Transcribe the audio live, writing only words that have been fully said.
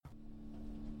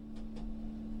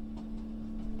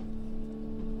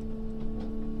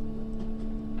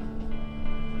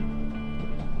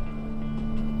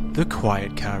The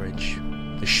Quiet Carriage,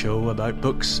 the show about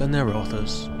books and their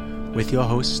authors, with your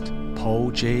host,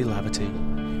 Paul J. Laverty,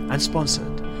 and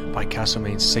sponsored by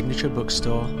Castlemaine's signature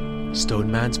bookstore,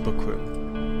 Stoneman's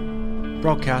Bookroom.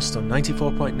 Broadcast on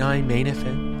 94.9 Main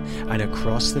FM and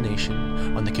across the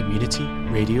nation on the Community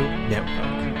Radio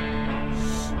Network.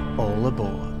 All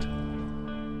aboard.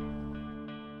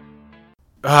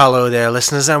 Hello there,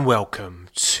 listeners, and welcome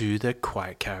to The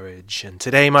Quiet Carriage. And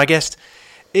today my guest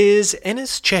is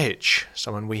Ennis Cehic,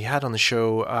 someone we had on the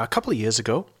show a couple of years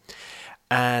ago,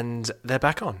 and they're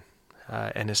back on.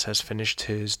 Ennis has finished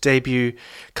his debut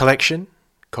collection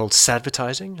called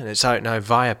Sadvertising, and it's out now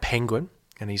via Penguin,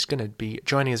 and he's going to be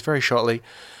joining us very shortly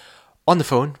on the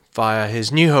phone via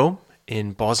his new home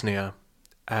in Bosnia.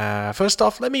 First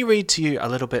off, let me read to you a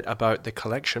little bit about the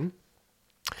collection.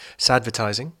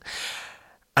 Sadvertising,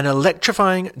 an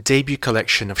electrifying debut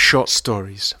collection of short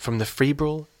stories from the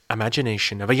febrile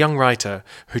imagination of a young writer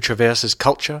who traverses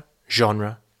culture,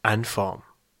 genre, and form.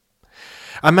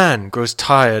 A man grows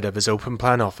tired of his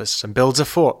open-plan office and builds a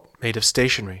fort made of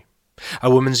stationery. A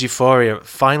woman's euphoria at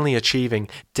finally achieving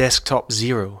desktop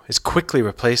zero is quickly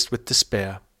replaced with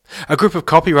despair. A group of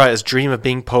copywriters dream of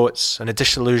being poets, and a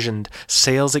disillusioned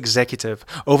sales executive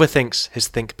overthinks his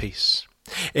think piece.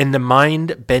 In the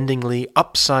mind-bendingly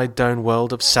upside-down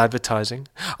world of sadvertising,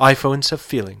 iPhones have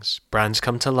feelings, brands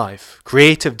come to life,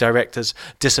 creative directors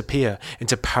disappear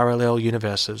into parallel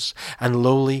universes, and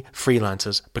lowly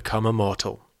freelancers become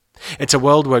immortal. It's a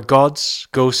world where gods,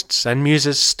 ghosts, and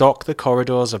muses stalk the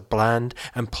corridors of bland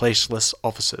and placeless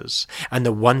offices, and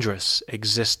the wondrous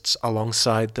exists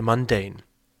alongside the mundane.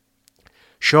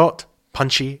 Short,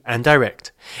 punchy, and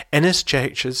direct, Ennis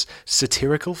Cehic's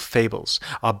satirical fables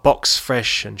are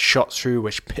box-fresh and shot through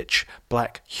with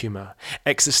pitch-black humour,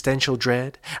 existential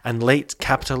dread, and late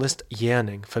capitalist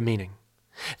yearning for meaning.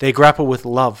 They grapple with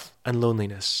love and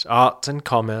loneliness, art and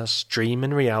commerce, dream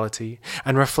and reality,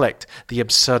 and reflect the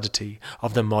absurdity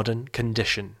of the modern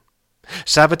condition.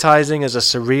 Sadvertising is a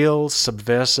surreal,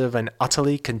 subversive, and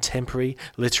utterly contemporary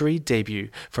literary debut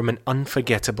from an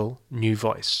unforgettable new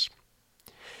voice.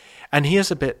 And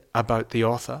here's a bit about the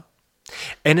author.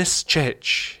 Ennis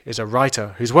Cehic is a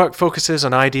writer whose work focuses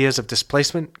on ideas of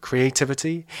displacement,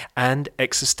 creativity, and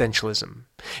existentialism.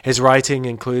 His writing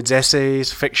includes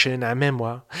essays, fiction, and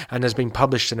memoir, and has been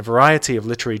published in a variety of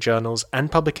literary journals and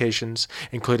publications,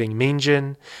 including Mean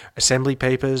Gin, Assembly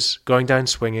Papers, Going Down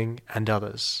Swinging, and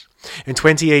others. In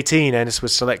 2018, Ennis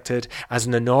was selected as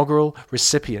an inaugural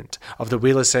recipient of the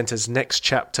Wheeler Centre's Next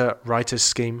Chapter Writers'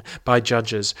 Scheme by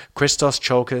judges Christos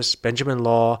Chalkis, Benjamin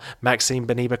Law, Maxine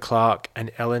Beniba Clark,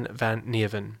 and Ellen Van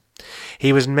Neerven.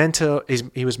 He was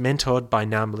mentored by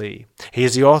Nam Lee. He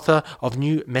is the author of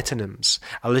New Metonyms,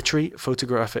 a literary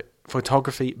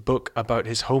photography book about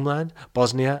his homeland,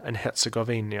 Bosnia and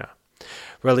Herzegovina,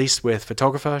 released with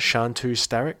photographer Shantu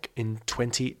Starek in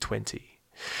 2020.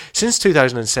 Since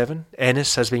 2007,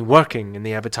 Ennis has been working in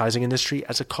the advertising industry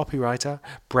as a copywriter,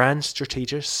 brand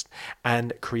strategist,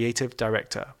 and creative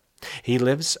director. He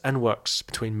lives and works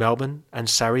between Melbourne and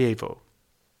Sarajevo.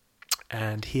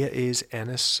 And here is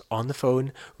Ennis on the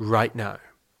phone right now.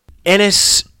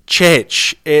 Ennis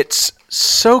Cehic, it's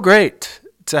so great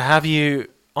to have you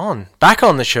back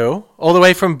on the show, all the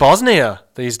way from Bosnia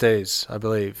these days, I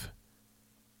believe.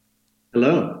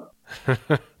 Hello.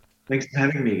 Thanks for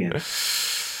having me again.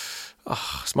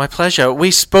 Oh, it's my pleasure. We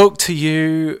spoke to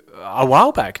you a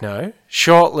while back now,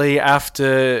 shortly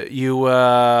after you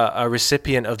were a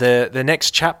recipient of the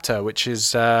Next Chapter, which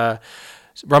is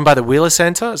run by the Wheeler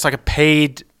Centre. It's like a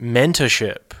paid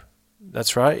mentorship.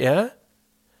 That's right, yeah?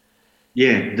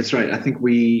 Yeah, that's right. I think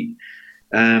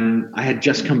I had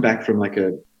just come back from like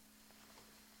a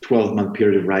 12-month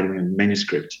period of writing a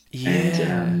manuscript.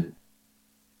 Yeah.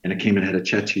 And I came and had a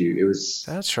chat to you. It was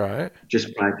That's right.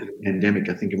 Just prior to the pandemic.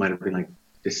 I think it might have been like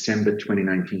December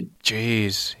 2019.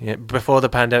 Jeez. Yeah, before the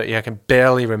pandemic, I can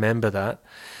barely remember that.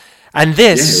 And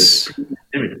this,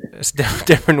 it's a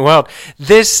different world.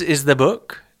 This is the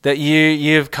book that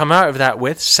you've come out of that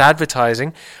with,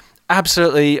 Sadvertising.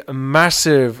 Absolutely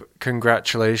massive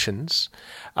congratulations.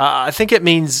 I think it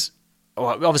means,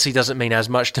 well, it obviously doesn't mean as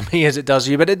much to me as it does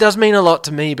you, but it does mean a lot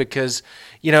to me because,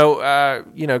 leading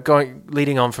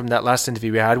on from that last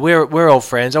interview we had, we're old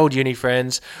friends, old uni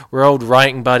friends, we're old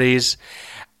writing buddies,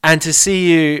 and to see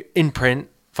you in print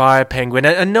via Penguin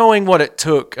and knowing what it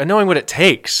took and knowing what it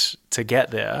takes to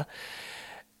get there,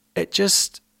 it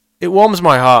warms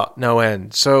my heart no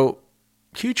end. So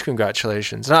huge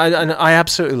congratulations, and I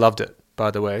absolutely loved it.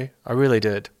 By the way, I really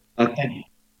did. Okay.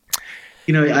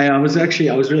 I was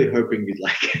really hoping you'd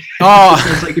like it. Oh,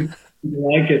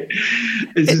 like it.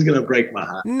 This is going to break my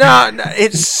heart. No,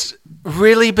 it's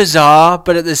really bizarre,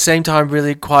 but at the same time,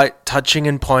 really quite touching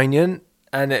and poignant.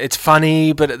 And it's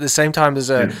funny, but at the same time, there's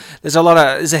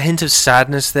a hint of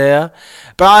sadness there.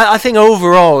 But I think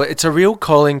overall, it's a real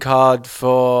calling card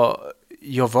for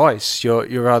your voice, your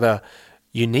rather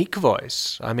unique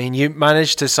voice. I mean, you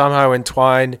managed to somehow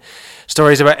entwine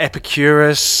stories about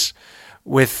Epicurus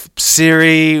with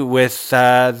Siri, with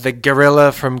the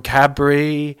gorilla from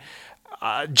Cadbury.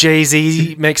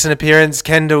 Jay-Z makes an appearance,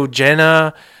 Kendall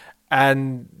Jenner,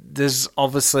 and there's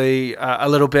obviously a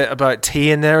little bit about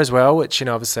tea in there as well, which,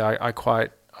 obviously I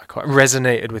quite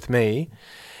resonated with me.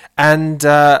 And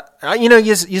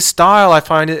your style, I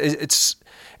find it's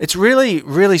really,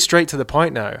 really straight to the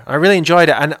point now. I really enjoyed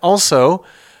it. And also,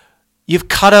 you've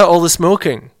cut out all the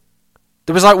smoking.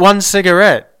 There was like one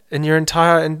cigarette in your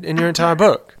entire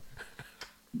book.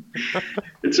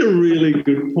 It's a really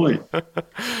good point.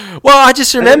 Well, I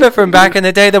just remember from back in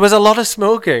the day, there was a lot of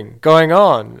smoking going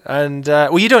on. And,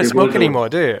 you don't smoke anymore,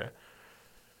 do you?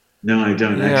 No, I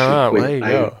don't. Yeah, actually there you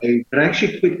go. But I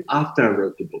actually quit after I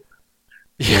wrote the book.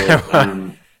 Yeah,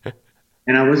 so,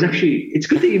 and I was actually, it's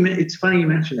good that it's funny you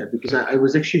mentioned that, because I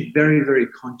was actually very, very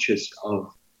conscious of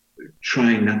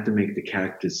trying not to make the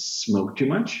characters smoke too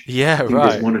much. Yeah, I think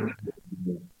right. There's one of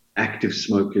the active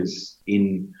smokers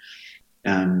in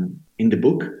the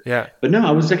book. Yeah. But no,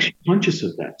 I was actually conscious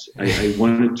of that. I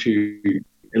wanted to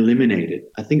eliminate it.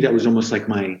 I think that was almost like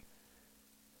my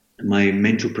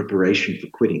mental preparation for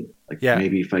quitting. Like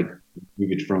maybe if I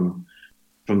move it from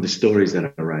the stories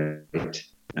that I write,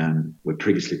 where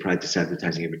previously prior to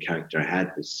Sadvertising, every character I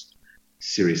had was a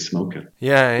serious smoker.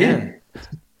 Yeah.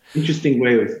 Interesting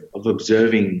way of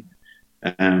observing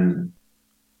an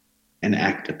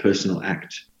act, a personal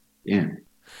act. Yeah.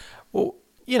 Well,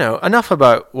 enough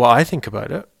about what I think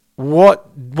about it. What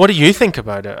do you think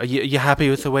about it? Are you happy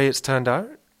with the way it's turned out?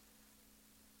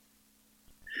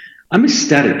 I'm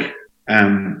ecstatic.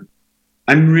 I'm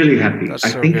really happy. That's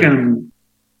I so think. good.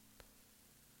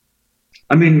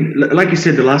 I mean, like you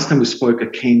said, the last time we spoke, I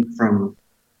came from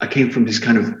this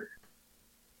kind of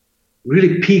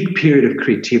really peak period of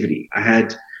creativity. I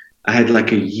had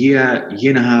like a year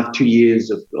and a half, 2 years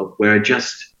of where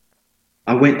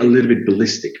I went a little bit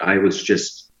ballistic. I was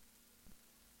just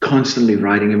constantly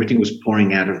writing. Everything was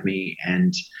pouring out of me,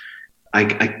 and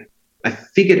I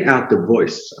figured out the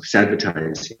voice of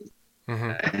Sadvertising.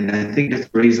 Mm-hmm. And I think that's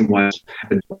the reason why it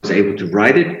happened. I was able to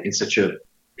write it in such a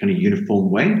kind of uniform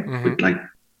way, mm-hmm. with like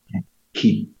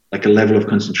keep like a level of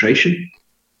concentration.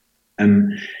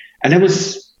 And that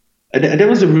was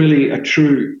a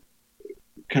true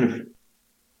kind of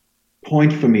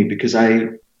point for me, because I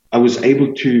was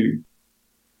able to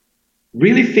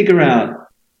really figure out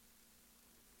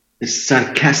the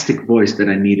sarcastic voice that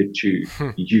I needed to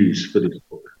use for this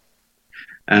book.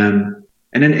 And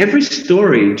then every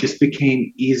story just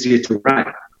became easier to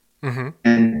write. Mm-hmm.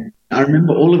 And I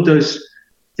remember all of those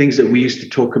things that we used to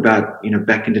talk about,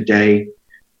 back in the day,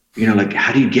 like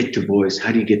how do you get to voice?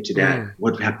 How do you get to that?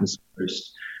 What happens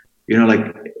first?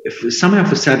 Like if somehow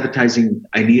for Sadvertising,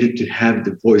 I needed to have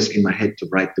the voice in my head to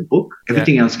write the book.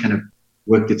 Everything else kind of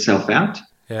worked itself out.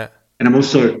 Yeah. And I'm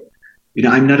also,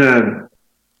 I'm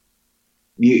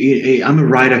a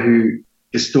writer who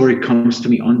the story comes to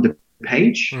me on the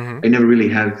page. Mm-hmm. I never really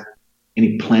have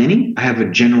any planning. I have a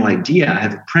general idea. I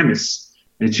have a premise,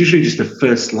 and it's usually just the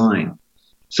first line.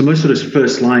 So most of this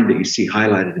first line that you see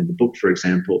highlighted in the book, for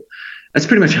example, that's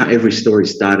pretty much how every story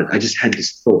started. I just had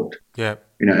this thought. Yeah.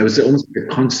 It was almost like a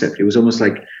concept. It was almost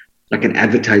like an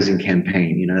advertising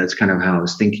campaign. That's kind of how I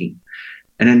was thinking.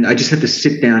 And then I just had to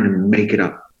sit down and make it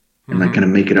up, and like kind of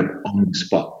make it up on the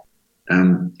spot.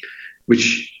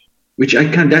 Which I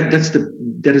kind of,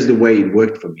 that is the way it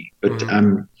worked for me. But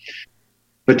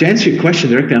to answer your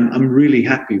question directly, I'm really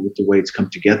happy with the way it's come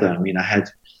together. I mean, I had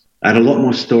a lot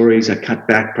more stories. I cut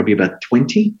back probably about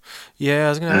 20. Yeah, I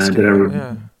was going to ask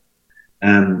you.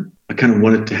 I kind of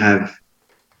wanted to have,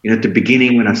 at the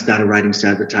beginning when I started writing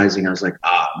Sadvertising, I was like,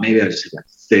 maybe I'll just have like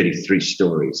 33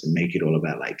 stories and make it all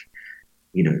about like,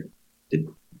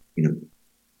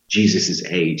 Jesus's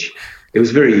age. It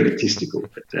was very egotistical,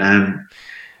 but I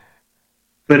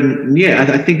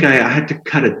think I had to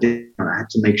cut it down. I had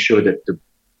to make sure that the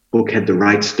book had the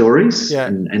right stories,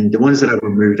 and the ones that I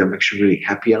removed, I'm actually really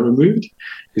happy I removed,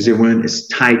 because they weren't as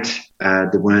tight.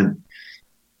 They weren't,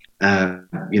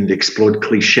 they explored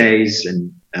cliches,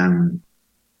 and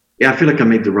I feel like I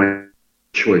made the right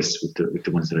choice with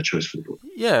the ones that I chose for the book.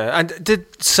 Yeah, and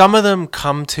did some of them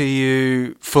come to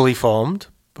you fully formed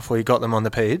before you got them on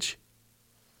the page?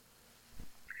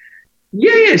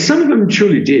 Yeah, some of them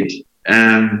truly did.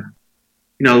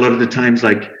 a lot of the times,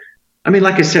 like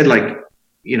I said, like,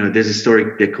 there's a story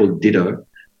there called Ditto,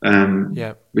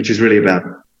 which is really about,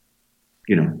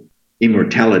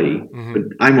 immortality. Mm-hmm. But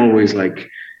I'm always like,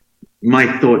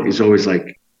 my thought is always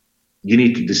like, you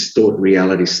need to distort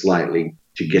reality slightly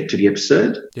to get to the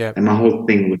absurd. Yeah. And my whole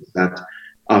thing was that,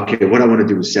 okay, what I want to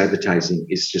do with Sadvertising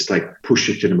is just like push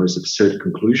it to the most absurd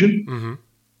conclusion. Mm-hmm.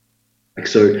 Like,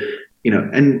 so,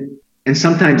 and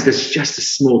sometimes there's just a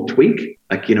small tweak,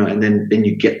 like, and then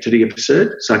you get to the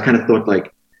absurd. So I kind of thought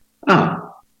like,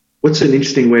 what's an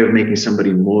interesting way of making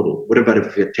somebody immortal? What about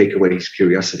if you take away his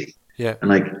curiosity? Yeah.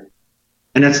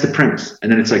 And that's the premise.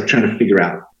 And then it's like trying to figure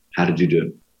out how to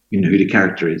do who the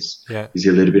character is. Yeah. Is he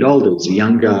a little bit older? Is he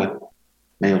younger?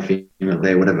 Male, female,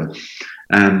 there, whatever.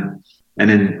 So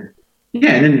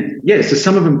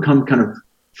some of them come kind of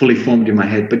fully formed in my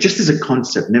head, but just as a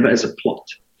concept, never as a plot.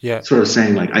 Yeah. Sort of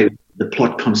saying like, the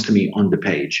plot comes to me on the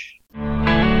page.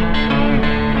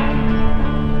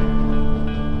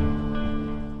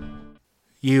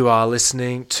 You are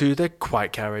listening to The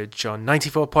Quiet Carriage on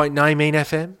 94.9 Main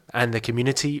FM and the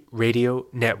Community Radio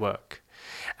Network.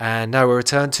 And now we'll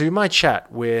return to my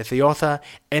chat with the author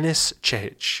Ennis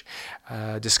Cehic,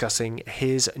 discussing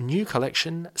his new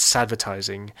collection,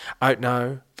 Sadvertising, out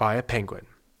now via Penguin.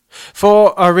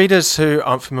 For our readers who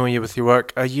aren't familiar with your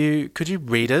work, could you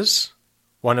read us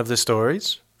one of the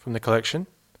stories from the collection?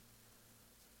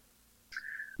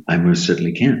 I most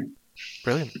certainly can.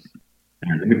 Brilliant.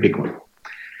 Let me pick one.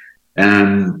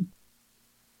 I'm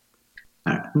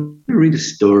going to read a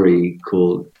story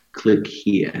called Click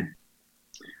Here.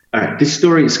 All right, this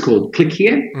story is called Click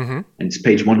Here, and it's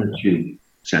page 102,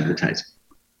 Sadvertising.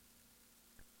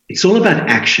 It's all about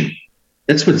action.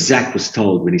 That's what Zach was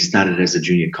told when he started as a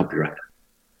junior copywriter.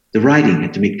 The writing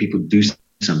had to make people do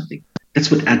something.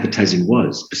 That's what advertising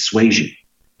was, persuasion.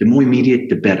 The more immediate,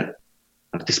 the better.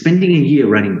 After spending a year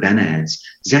writing banner ads,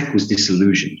 Zach was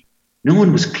disillusioned. No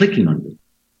one was clicking on them.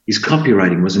 His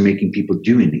copywriting wasn't making people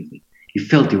do anything. He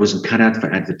felt he wasn't cut out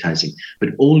for advertising, but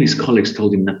all his colleagues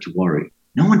told him not to worry.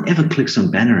 No one ever clicks on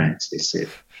banner ads, they said.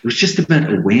 It was just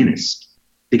about awareness.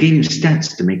 They gave him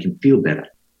stats to make him feel better.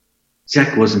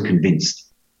 Zach wasn't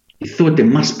convinced. He thought there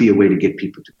must be a way to get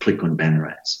people to click on banner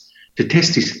ads. To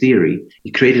test his theory,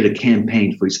 he created a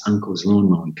campaign for his uncle's lawn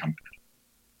mowing company.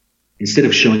 Instead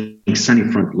of showing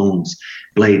sunny front lawns,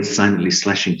 blades silently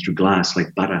slashing through glass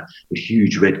like butter with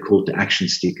huge red call to action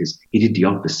stickers, he did the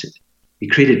opposite. He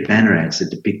created banner ads that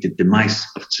depicted the mice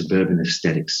of suburban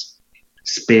aesthetics.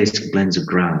 Sparse blends of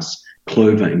grass,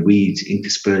 clover and weeds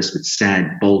interspersed with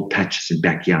sad, bold patches and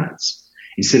backyards.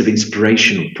 Instead of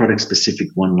inspirational, product-specific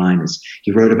one-liners,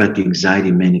 he wrote about the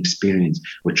anxiety men experience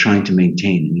while trying to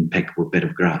maintain an impeccable bed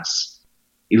of grass.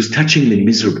 It was touchingly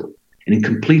miserable, and in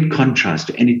complete contrast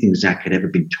to anything Zach had ever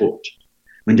been taught.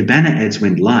 When the banner ads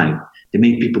went live, they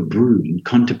made people brood and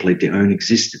contemplate their own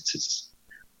existences.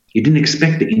 He didn't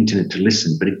expect the internet to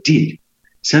listen, but it did.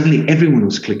 Suddenly, everyone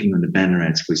was clicking on the banner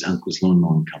ads for his uncle's lawn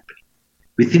mowing company.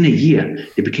 Within a year,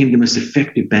 they became the most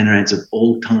effective banner ads of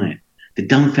all time. They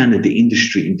dumbfounded the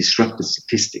industry and disrupted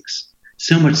statistics.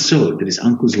 So much so that his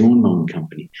uncle's lawn mowing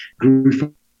company grew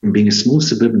from being a small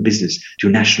suburban business to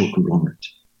a national conglomerate.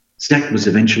 Zach was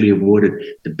eventually awarded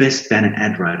the best banner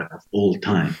ad writer of all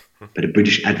time by the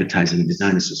British Advertising and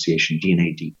Design Association,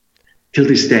 D&AD. Till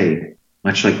this day,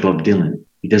 much like Bob Dylan,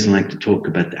 he doesn't like to talk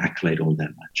about the accolade all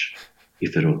that much,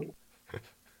 if at all.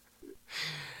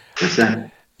 What's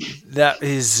that? That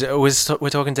is, we're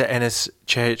talking to Ennis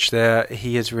Cehic there.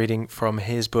 He is reading from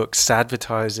his book,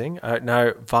 Sadvertising, out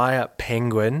now via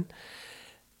Penguin.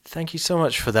 Thank you so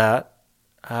much for that.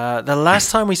 The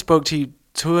last time we spoke to you,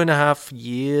 2.5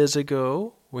 years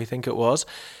ago, we think it was.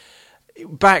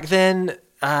 Back then,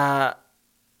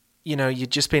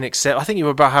 you'd just been accepted. I think you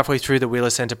were about halfway through the Wheeler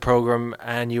Centre program,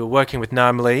 and you were working with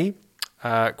Nam Lee,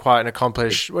 quite an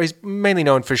accomplished. Well, he's mainly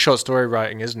known for short story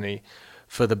writing, isn't he?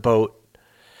 For The Boat,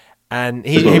 and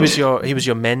he was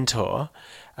your mentor.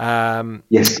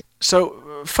 Yes.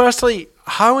 So, firstly,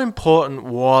 how important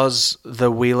was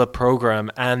the Wheeler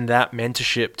program and that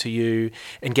mentorship to you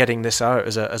in getting this out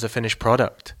as a finished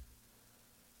product?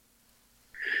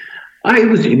 It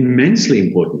was immensely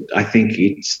important. I think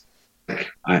it's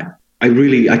I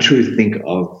truly think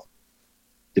of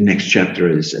the next chapter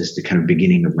as the kind of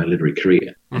beginning of my literary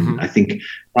career. Mm-hmm. I think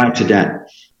prior to that,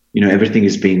 everything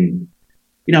has been,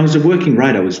 I was a working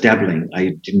writer. I was dabbling.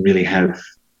 I didn't really have,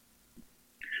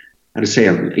 how to say,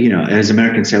 as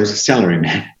Americans say, I was a salary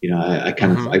man.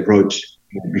 I wrote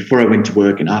before I went to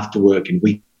work and after work and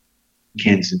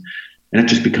weekends, and that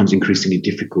just becomes increasingly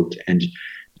difficult. And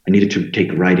I needed to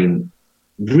take writing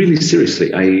really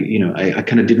seriously. I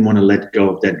kind of didn't want to let go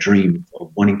of that dream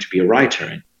of wanting to be a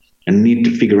writer, and need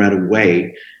to figure out a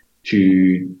way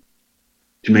to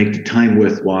make the time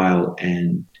worthwhile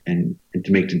and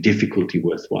to make the difficulty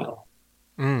worthwhile.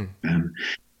 And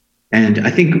I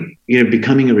think,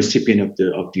 becoming a recipient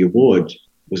of the award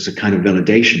was a kind of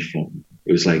validation for me.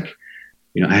 It was like,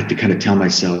 I had to kind of tell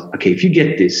myself, okay, if you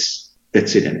get this,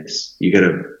 that's it, Ennis. You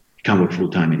can't work full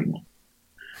time anymore.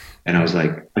 And I was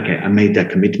like, okay, I made that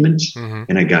commitment,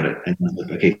 and I got it. And I was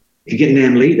like, okay, if you get an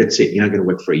Emily, that's it. You're not going to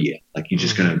work for a year. Like, you're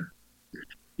just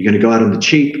you're going to go out on the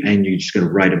cheap, and you're just going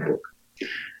to write a book.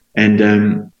 And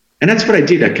that's what I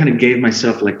did. I kind of gave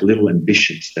myself like little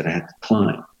ambitions that I had to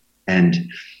climb, and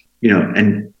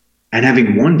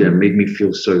having won them made me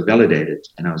feel so validated.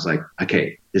 And I was like,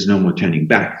 okay, there's no more turning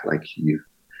back. Like,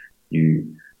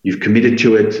 you've committed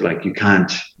to it. Like, you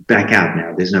can't back out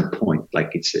now. There's no point.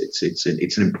 Like, it's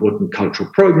an important cultural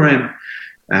program.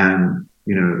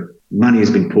 Money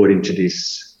has been poured into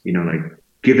this. Like,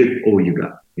 give it all you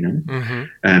got.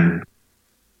 And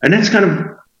that's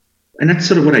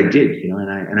sort of what I did.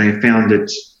 And I found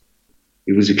that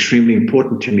it was extremely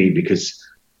important to me, because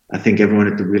I think everyone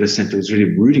at the Wheeler Center was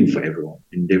really rooting for everyone,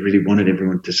 and they really wanted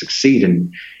everyone to succeed.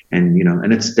 And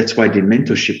that's why the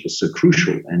mentorship was so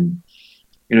crucial. And,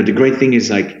 the great thing is,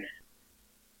 like,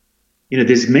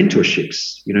 there's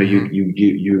mentorships,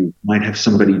 you might have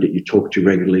somebody that you talk to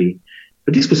regularly,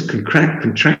 but this was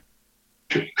contractual.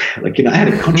 Like, I had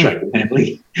a contract with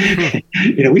Emily.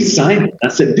 We signed it. I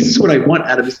said, this is what I want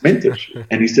out of this mentorship.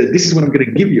 And he said, this is what I'm going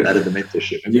to give you out of the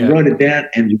mentorship. And we wrote it down,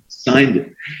 and we signed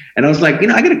it. And I was like,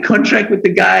 I got a contract with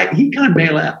the guy. He can't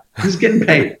bail out. He's getting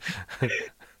paid.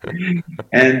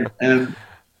 And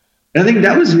I think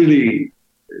that was really,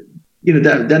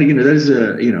 that is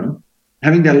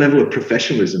having that level of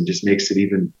professionalism just makes it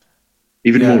even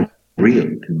more real.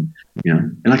 And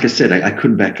like I said, I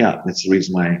couldn't back out. That's the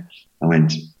reason why I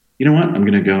went, you know what, I'm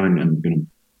going to go and I'm going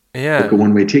to book a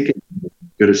one-way ticket,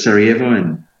 go to Sarajevo,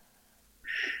 and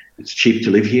it's cheap to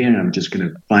live here, and I'm just going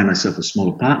to find myself a small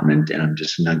apartment, and I'm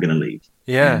just not going to leave.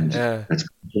 That's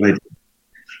what I did.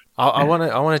 I want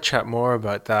to chat more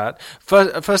about that.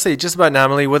 Firstly, just about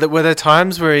Namely, were there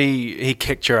times where he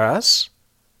kicked your ass?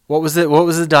 What was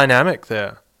the dynamic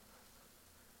there?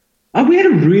 We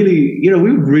had we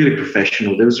were really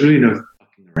professional. There was really no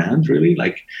fucking around, really.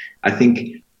 Like, I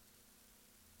think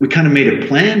we kind of made a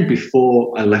plan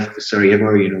before I left for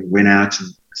Sarajevo. Went out and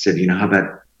said, how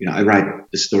about, I write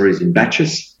the stories in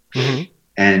batches,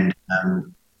 and I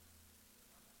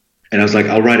was like,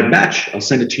 I'll write a batch, I'll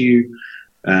send it to you,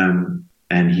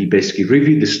 and he basically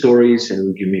reviewed the stories and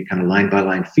would give me kind of line by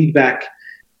line feedback,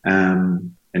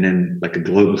 and then like a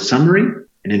global summary,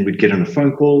 and then we'd get on a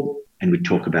phone call and we'd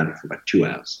talk about it for about 2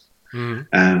 hours.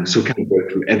 So we kind of go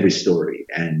through every story,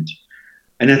 and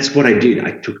that's what I did.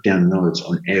 I took down notes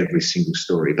on every single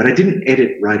story, but I didn't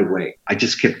edit right away. I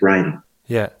just kept writing.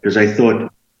 Yeah. Because I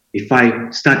thought, if I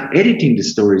start editing the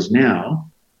stories now,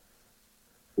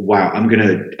 wow, I'm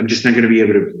just not gonna be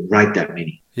able to write that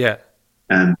many. Yeah.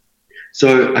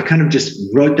 So I kind of just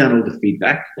wrote down all the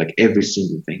feedback, like every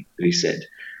single thing that he said.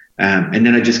 And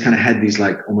then I just kind of had these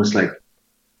like almost like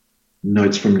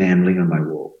notes from Namling on my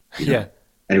wall. Yeah.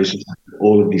 And it was just like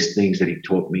all of these things that he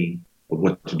taught me of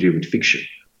what to do with fiction.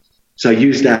 So I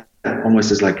used that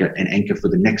almost as like an anchor for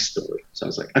the next story. So I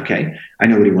was like, okay, I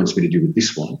know what he wants me to do with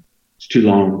this one. It's too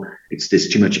long. There's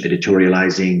too much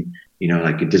editorializing.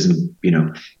 Like, it doesn't,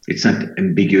 it's not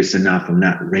ambiguous enough. I'm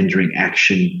not rendering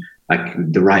action like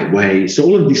the right way. So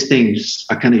all of these things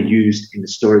I kind of used in the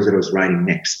stories that I was writing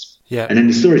next. Yeah. And then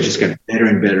the stories just got better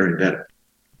and better and better.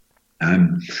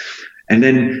 And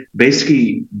then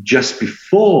basically just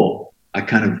before I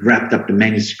kind of wrapped up the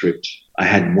manuscript, I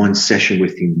had one session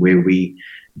with him where we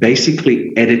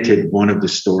basically edited one of the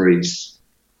stories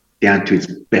down to its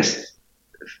the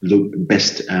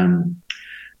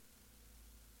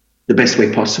best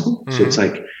way possible. So it's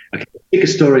like, okay, pick a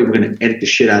story, we're going to edit the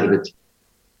shit out of it,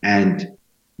 and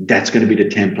that's going to be the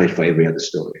template for every other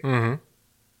story.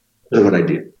 That's what I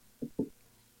did.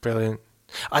 Brilliant.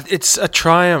 It's a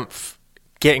triumph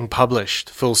getting published,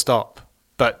 full stop.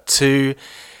 But to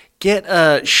get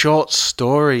a short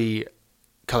story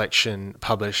collection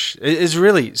published is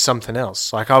really something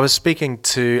else. Like, I was speaking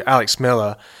to Alex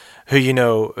Miller, who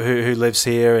who lives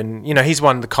here, and he's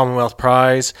won the Commonwealth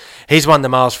Prize. He's won the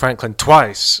Miles Franklin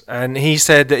twice, and he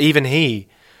said that even he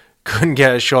couldn't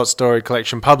get a short story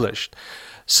collection published.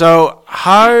 So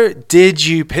how did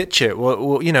you pitch it?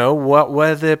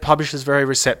 Were the publishers very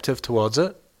receptive towards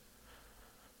it?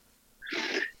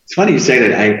 It's funny you say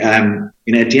that.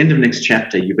 At the end of the next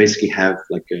chapter, you basically have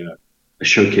like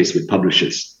showcase with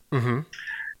publishers. Mm-hmm.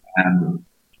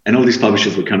 And all these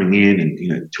publishers were coming in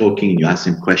and, talking, and you ask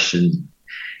them questions,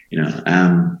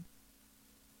 and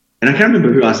I can't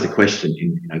remember who asked the question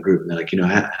in our group. And they're like,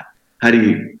 how do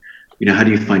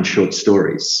you find short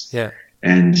stories? Yeah.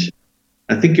 And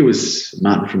I think it was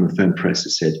Martin from the Fern Press who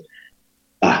said,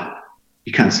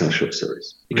 you can't sell short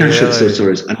stories. You can't sell short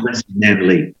stories unless you name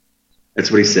Lee. That's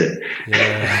what he said.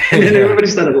 Yeah. And then everybody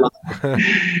started laughing.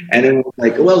 And then we're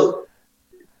like, well,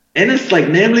 Ennis,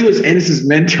 Namely was Ennis's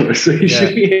mentor, so he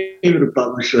should be able to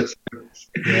publish short stories.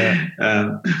 Yeah.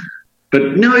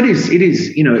 But no, it is,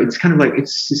 it's kind of like,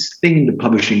 it's this thing in the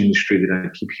publishing industry that I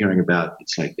keep hearing about.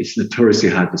 It's like, it's notoriously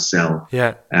hard to sell.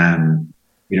 Yeah.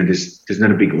 There's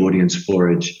not a big audience for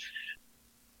it.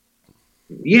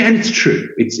 Yeah, and it's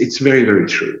true. It's very, very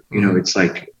true. It's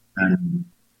like,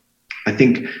 I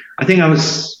think I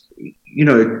was,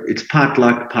 it's part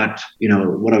luck, part,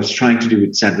 what I was trying to do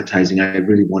with Sadvertising. I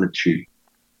really wanted to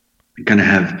kind of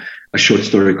have a short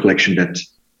story collection that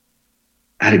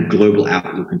had a global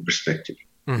outlook and perspective.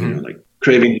 Mm-hmm. Like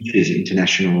Craving is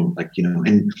international,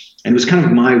 and it was kind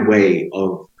of my way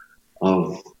of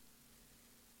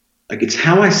like, it's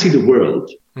how I see the world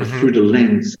through the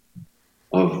lens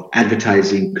of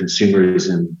advertising,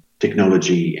 consumerism,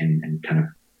 technology, and kind of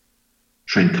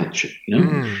trend culture,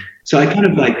 So I kind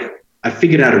of I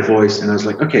figured out a voice, and I was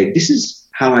like, okay, this is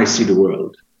how I see the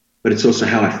world, but it's also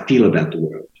how I feel about the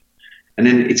world. And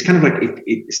then it's kind of like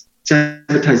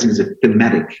Advertising is a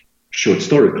thematic short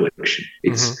story collection.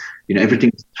 It's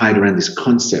everything's tied around this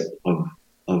concept of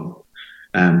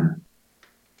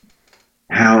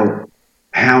how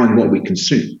and what we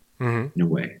consume in a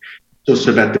way. It's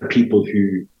also about the people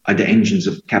who are the engines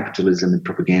of capitalism and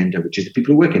propaganda, which is the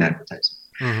people who work in advertising.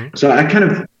 Mm-hmm. So I kind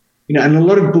of, and a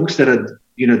lot of books that are,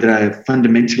 that are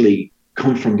fundamentally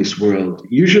come from this world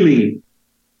usually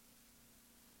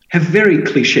have very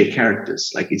cliche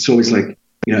characters. Like, it's always like,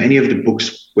 any of the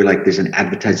books where there's an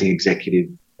advertising executive,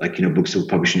 books that were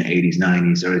published in the 80s,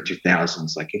 90s, or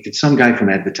 2000s. Like, if it's some guy from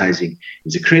advertising,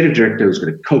 he's a creative director who's got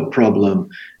a coke problem,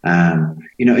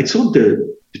 it's all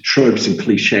the tropes and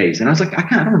cliches. And I was like, I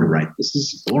don't want to write this.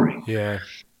 This is boring. Yeah.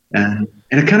 And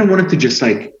I kind of wanted to just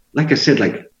like I said,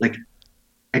 like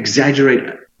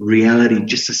exaggerate reality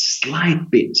just a slight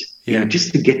bit,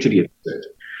 just to get to the absurd.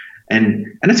 And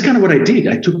that's kind of what I did.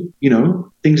 I took,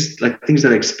 things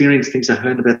that I experienced, things I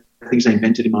heard about, things I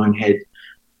invented in my own head,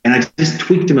 and I just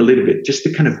tweaked them a little bit just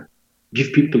to kind of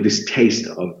give people this taste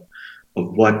of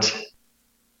what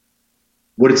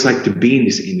it's like to be in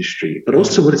this industry, but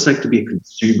also what it's like to be a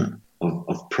consumer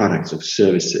of products, of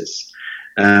services.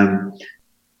 And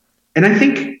I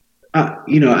think,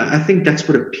 I think that's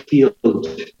what appealed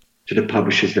to the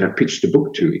publishers that I pitched the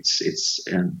book to.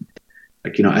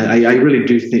 I really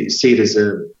do see it as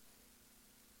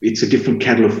it's a different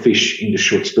kettle of fish in the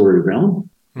short story realm.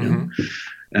 And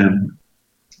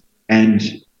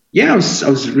I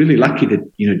was really lucky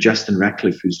that, Justin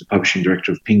Ratcliffe, who's the publishing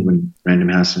director of Penguin Random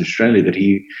House in Australia, that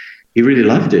he really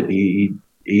loved it. He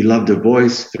loved the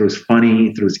voice, thought it was funny,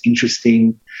 thought it was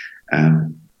interesting.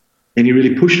 And he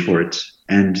really pushed for it.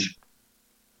 And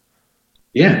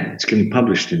it's getting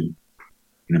published in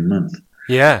a month.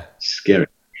 Yeah. It's scary.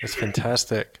 That's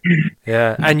fantastic.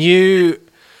 Yeah. And you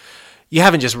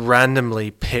haven't just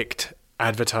randomly picked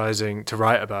advertising to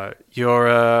write about. You're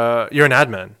an ad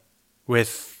man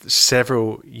with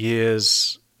several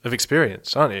years of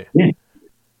experience, aren't you? Yeah.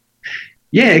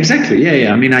 Yeah, exactly.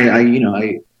 Yeah. I mean,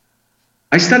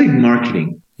 I studied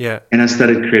marketing. Yeah. And I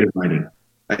studied creative writing.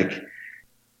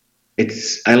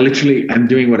 I'm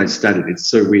doing what I studied. It's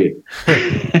so weird.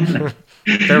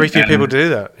 Very few people do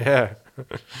that. Yeah.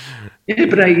 Yeah,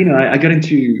 but I got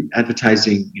into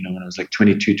advertising, when I was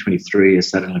 22, 23. I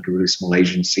started in a really small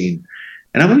agency,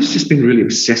 and I've always just been really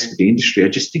obsessed with the industry. I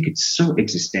just think it's so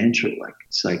existential.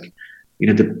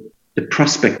 The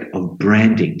prospect of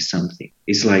branding something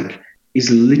is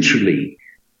literally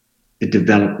the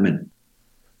development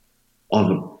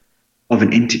of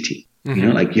an entity.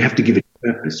 Mm-hmm. You have to give it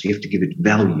purpose, you have to give it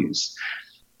values.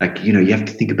 You have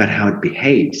to think about how it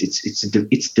behaves.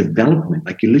 It's development.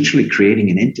 You're literally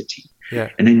creating an entity. Yeah.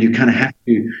 And then you kind of have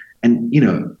to, and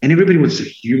everybody wants to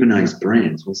humanize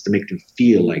brands, wants to make them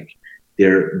feel like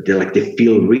they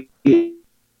feel real,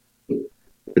 but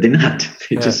they're not.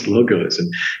 They're just logos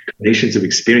and combinations of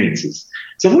experiences.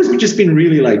 So I've always just been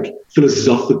really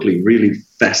philosophically really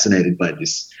fascinated by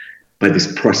this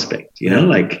prospect,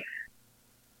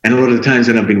 and a lot of the times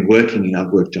when I've been working, I've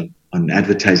worked on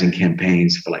advertising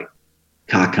campaigns for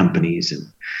car companies, and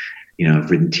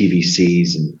I've written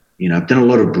TVCs, and I've done a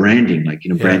lot of branding,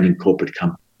 branding corporate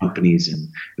companies companies and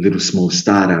little small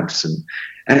startups, and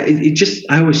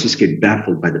I always just get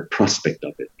baffled by the prospect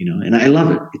of it, and I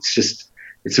love it.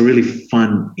 It's a really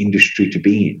fun industry to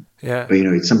be in. Yeah. But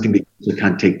it's something that you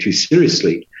can't take too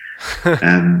seriously.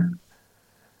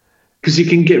 Because you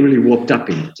can get really warped up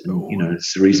in it. And,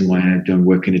 it's the reason why I don't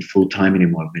work in it full time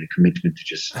anymore. I've made a commitment to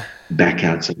just back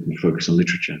out so I can focus on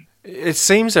literature. It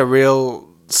seems a real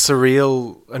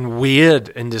surreal and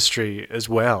weird industry as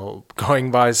well, going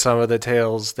by some of the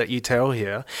tales that you tell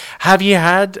here. Have you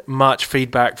had much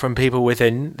feedback from people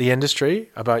within the industry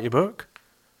about your book?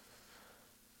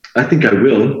 I think I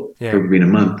will, probably in a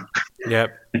month.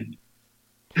 Yep.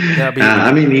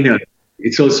 I mean,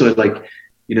 it's also like,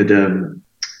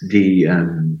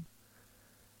 the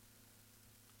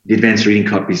advanced reading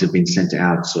copies have been sent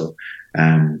out. So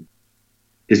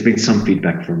there's been some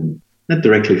feedback not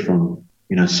directly from,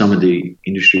 some of the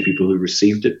industry people who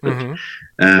received it. But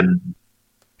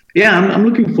I'm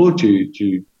looking forward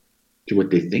to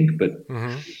what they think. But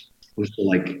also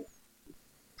like,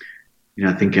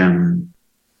 I think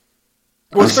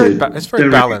it's very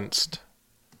balanced.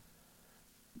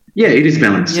 Yeah, it is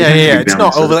balanced. Yeah. It's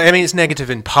not over. I mean, it's negative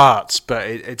in parts, but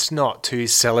it's not too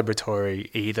celebratory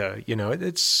either.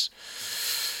 It's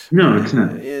not.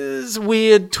 It's a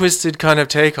weird, twisted kind of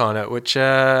take on it, which,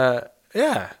 I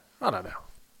don't know.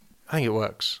 I think it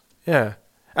works. Yeah.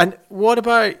 And what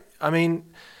about? I mean,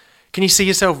 can you see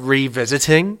yourself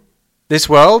revisiting this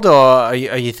world, or are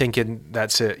you thinking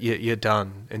that's it? You're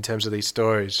done in terms of these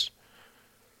stories?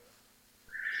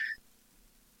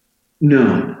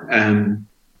 No.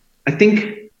 I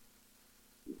think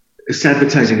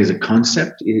Sadvertising as a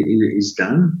concept is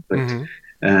done, but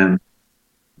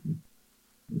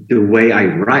the way I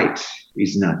write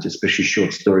is not, especially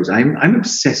short stories. I'm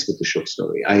obsessed with the short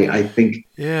story. I think,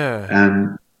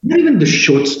 not even the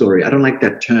short story. I don't like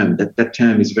that term. That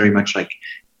term is very much like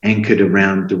anchored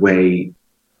around the way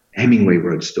Hemingway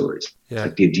wrote stories,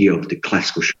 like the idea of the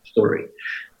classical short story.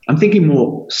 I'm thinking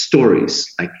more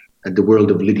stories, like the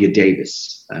world of Lydia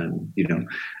Davis, and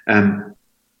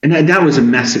that was a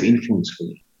massive influence for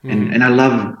me. And I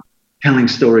love telling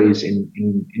stories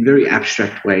in very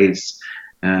abstract ways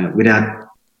without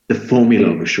the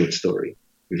formula of a short story,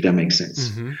 if that makes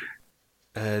sense.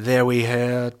 There we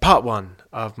heard part one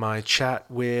of my chat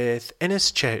with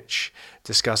Ennis Cehic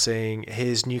discussing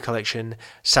his new collection,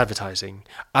 Sadvertising,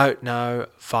 out now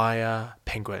via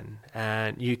Penguin.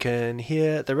 And you can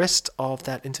hear the rest of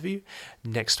that interview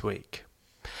next week.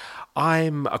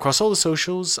 I'm across all the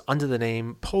socials under the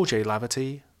name Paul J.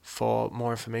 Laverty for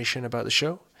more information about the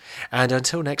show. And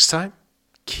until next time,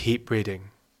 keep reading.